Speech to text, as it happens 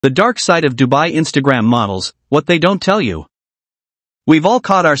The dark side of Dubai Instagram models, what they don't tell you. We've all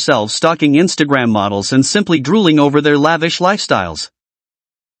caught ourselves stalking Instagram models and simply drooling over their lavish lifestyles.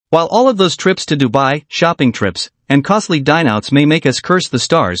 While all of those trips to Dubai, shopping trips, and costly dine-outs may make us curse the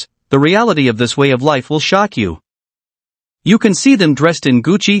stars, the reality of this way of life will shock you. You can see them dressed in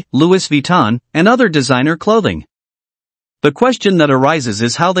Gucci, Louis Vuitton, and other designer clothing. The question that arises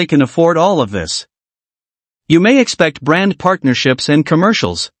is how they can afford all of this. You may expect brand partnerships and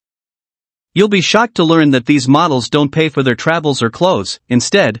commercials. You'll be shocked to learn that these models don't pay for their travels or clothes.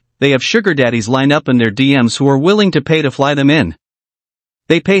 Instead, they have sugar daddies lined up in their DMs who are willing to pay to fly them in.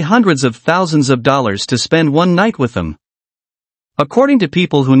 They pay hundreds of thousands of dollars to spend one night with them. According to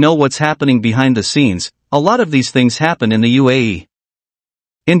people who know what's happening behind the scenes, a lot of these things happen in the UAE.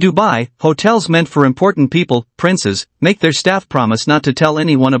 In Dubai, hotels meant for important people, princes, make their staff promise not to tell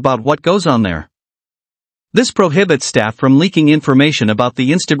anyone about what goes on there. This prohibits staff from leaking information about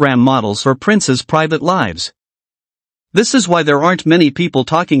the Instagram models or princes' private lives. This is why there aren't many people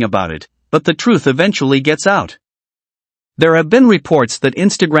talking about it, but the truth eventually gets out. There have been reports that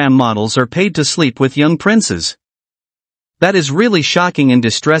Instagram models are paid to sleep with young princes. That is really shocking and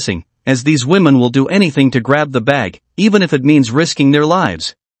distressing, as these women will do anything to grab the bag, even if it means risking their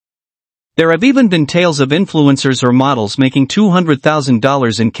lives. There have even been tales of influencers or models making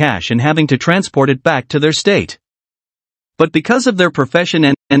 $200,000 in cash and having to transport it back to their state. But because of their profession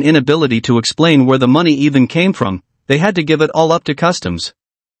and inability to explain where the money even came from, they had to give it all up to customs.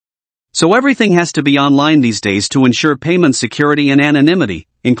 So everything has to be online these days to ensure payment security and anonymity,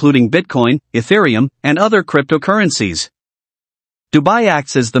 including Bitcoin, Ethereum, and other cryptocurrencies. Dubai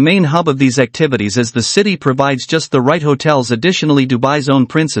acts as the main hub of these activities as the city provides just the right hotels. Additionally, Dubai's own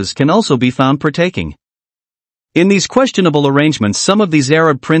princes can also be found partaking in these questionable arrangements. Some of these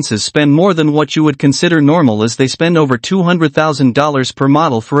Arab princes spend more than what you would consider normal, as they spend over $200,000 per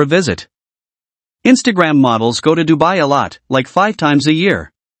model for a visit. Instagram models go to Dubai a lot, like 5 times a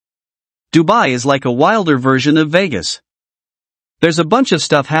year. Dubai is like a wilder version of Vegas. There's a bunch of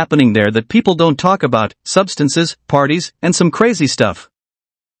stuff happening there that people don't talk about: substances, parties, and some crazy stuff.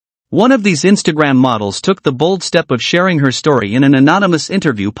 One of these Instagram models took the bold step of sharing her story in an anonymous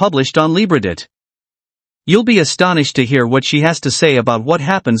interview published on Libradit. You'll be astonished to hear what she has to say about what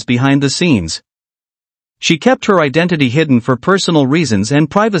happens behind the scenes. She kept her identity hidden for personal reasons and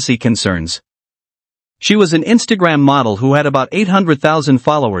privacy concerns. She was an Instagram model who had about 800,000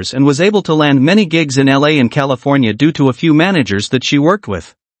 followers and was able to land many gigs in LA and California due to a few managers that she worked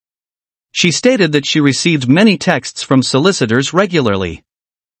with. She stated that she received many texts from solicitors regularly.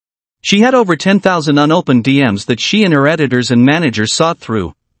 She had over 10,000 unopened DMs that she and her editors and managers sought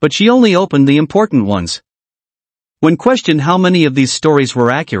through, but she only opened the important ones. When questioned how many of these stories were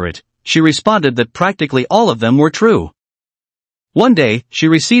accurate, she responded that practically all of them were true. One day, she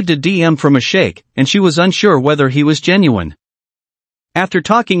received a DM from a sheikh, and she was unsure whether he was genuine. After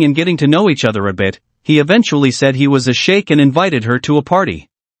talking and getting to know each other a bit, he eventually said he was a sheikh and invited her to a party.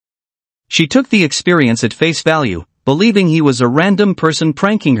 She took the experience at face value, believing he was a random person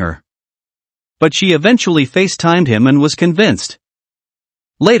pranking her. But she eventually FaceTimed him and was convinced.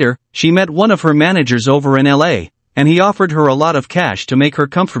 Later, she met one of her managers over in LA, and he offered her a lot of cash to make her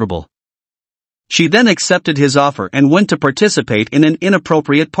comfortable. She then accepted his offer and went to participate in an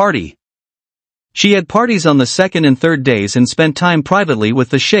inappropriate party. She had parties on the second and third days and spent time privately with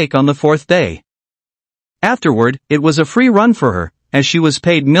the sheikh on the fourth day. Afterward, it was a free run for her, as she was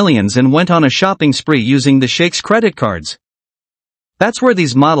paid millions and went on a shopping spree using the sheikh's credit cards. That's where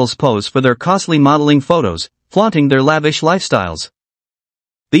these models pose for their costly modeling photos, flaunting their lavish lifestyles.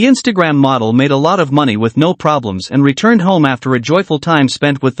 The Instagram model made a lot of money with no problems and returned home after a joyful time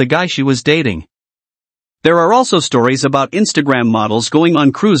spent with the guy she was dating. There are also stories about Instagram models going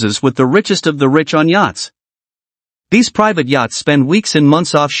on cruises with the richest of the rich on yachts. These private yachts spend weeks and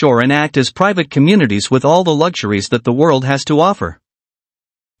months offshore and act as private communities with all the luxuries that the world has to offer.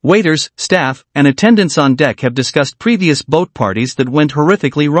 Waiters, staff, and attendants on deck have discussed previous boat parties that went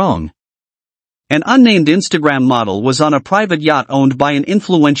horrifically wrong. An unnamed Instagram model was on a private yacht owned by an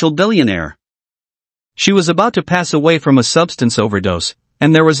influential billionaire. She was about to pass away from a substance overdose,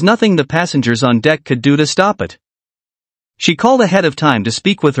 and there was nothing the passengers on deck could do to stop it. She called ahead of time to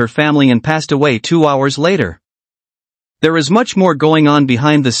speak with her family and passed away 2 hours later. There is much more going on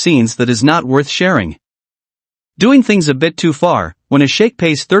behind the scenes that is not worth sharing. Doing things a bit too far: when a sheikh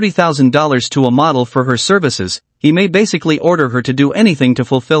pays $30,000 to a model for her services, he may basically order her to do anything to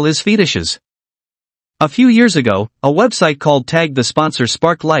fulfill his fetishes. A few years ago, a website called Tag the Sponsor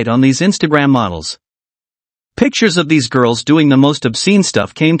sparked light on these Instagram models. Pictures of these girls doing the most obscene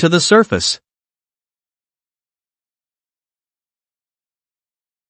stuff came to the surface.